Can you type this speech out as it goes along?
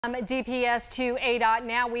DPS to ADOT.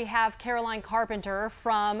 Now we have Caroline Carpenter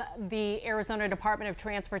from the Arizona Department of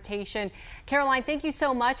Transportation. Caroline, thank you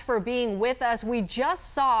so much for being with us. We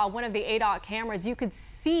just saw one of the ADOT cameras. You could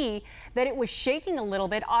see that it was shaking a little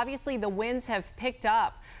bit. Obviously, the winds have picked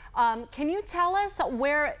up. Can you tell us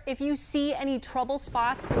if you see any trouble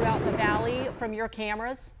spots throughout the valley from your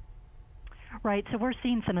cameras? Right, so we're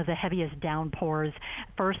seeing some of the heaviest downpours,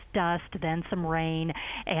 first dust, then some rain,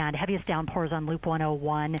 and heaviest downpours on Loop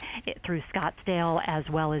 101 through Scottsdale as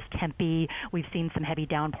well as Tempe. We've seen some heavy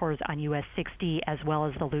downpours on US 60 as well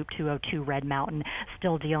as the Loop 202 Red Mountain,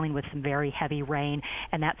 still dealing with some very heavy rain,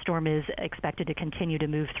 and that storm is expected to continue to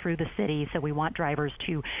move through the city, so we want drivers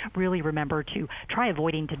to really remember to try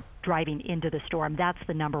avoiding driving into the storm. That's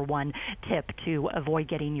the number one tip to avoid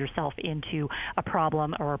getting yourself into a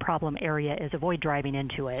problem or a problem area, is avoid driving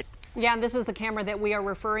into it. Yeah, and this is the camera that we are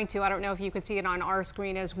referring to. I don't know if you could see it on our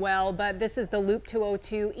screen as well, but this is the Loop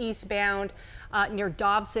 202 eastbound near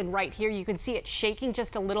Dobson right here. You can see it shaking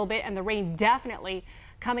just a little bit, and the rain definitely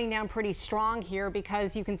coming down pretty strong here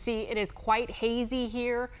because you can see it is quite hazy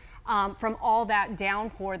here. From all that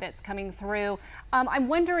downpour that's coming through. I'm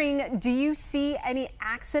wondering, do you see any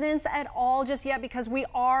accidents at all just yet? Because we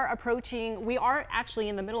are actually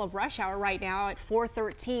in the middle of rush hour right now at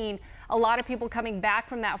 4:13. A lot of people coming back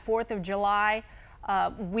from that 4th of July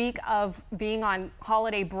week of being on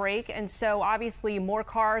holiday break. And so obviously more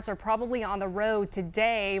cars are probably on the road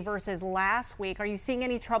today versus last week. Are you seeing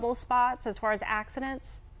any trouble spots as far as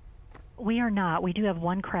accidents? We are not. We do have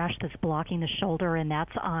one crash that's blocking the shoulder, and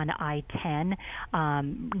that's on I-10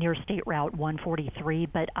 near State Route 143.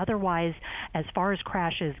 But otherwise, as far as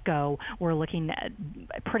crashes go, we're looking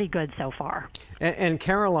pretty good so far. And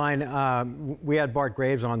Caroline, we had Bart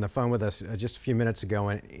Graves on the phone with us just a few minutes ago,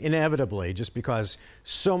 and inevitably, just because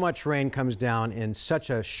so much rain comes down in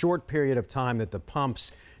such a short period of time that the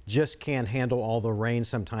pumps just can't handle all the rain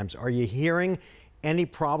sometimes. Are you hearing any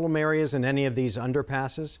problem areas in any of these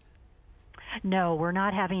underpasses? No, we're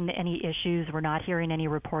not having any issues. We're not hearing any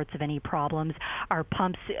reports of any problems. Our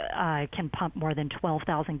pumps can pump more than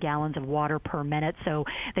 12,000 gallons of water per minute, so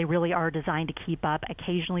they really are designed to keep up.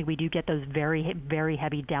 Occasionally, we do get those very, very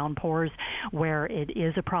heavy downpours where it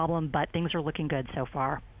is a problem, but things are looking good so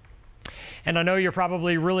far. And I know you're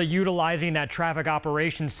probably really utilizing that traffic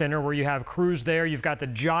operations center where you have crews there. You've got the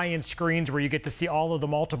giant screens where you get to see all of the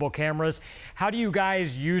multiple cameras. How do you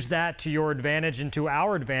guys use that to your advantage and to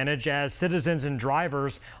our advantage as citizens and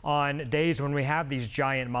drivers on days when we have these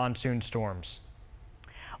giant monsoon storms?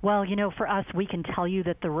 Well, you know, for us, we can tell you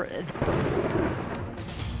that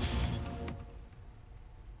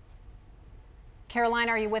Caroline,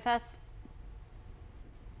 are you with us?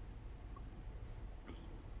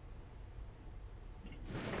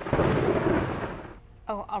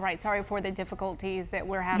 Oh, all right. Sorry for the difficulties that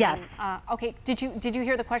we're having. Yes. Okay. Did you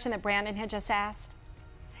hear the question that Brandon had just asked?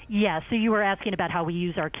 Yes. So you were asking about how we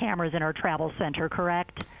use our cameras in our travel center,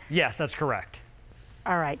 correct? Yes, that's correct.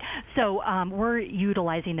 All right. So we're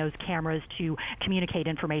utilizing those cameras to communicate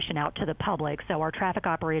information out to the public. So our traffic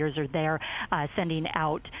operators are there sending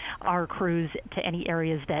out our crews to any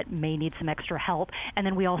areas that may need some extra help. And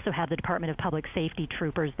then we also have the Department of Public Safety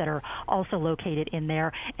troopers that are also located in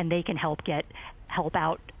there, and they can help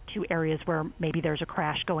out to areas where maybe there's a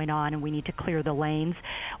crash going on and we need to clear the lanes.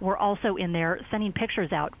 We're also in there sending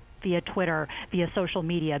pictures out via Twitter, via social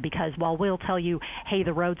media, because while we'll tell you, hey,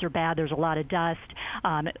 the roads are bad, there's a lot of dust,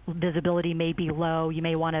 visibility may be low, you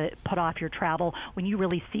may want to put off your travel, when you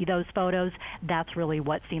really see those photos, that's really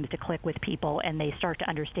what seems to click with people, and they start to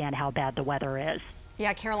understand how bad the weather is.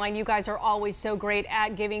 Yeah, Caroline, you guys are always so great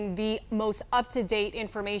at giving the most up-to-date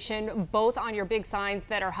information, both on your big signs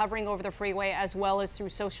that are hovering over the freeway as well as through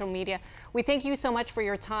social media. We thank you so much for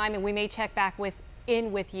your time, and we may check back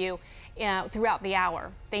in with you throughout the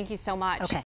hour. Thank you so much. Okay.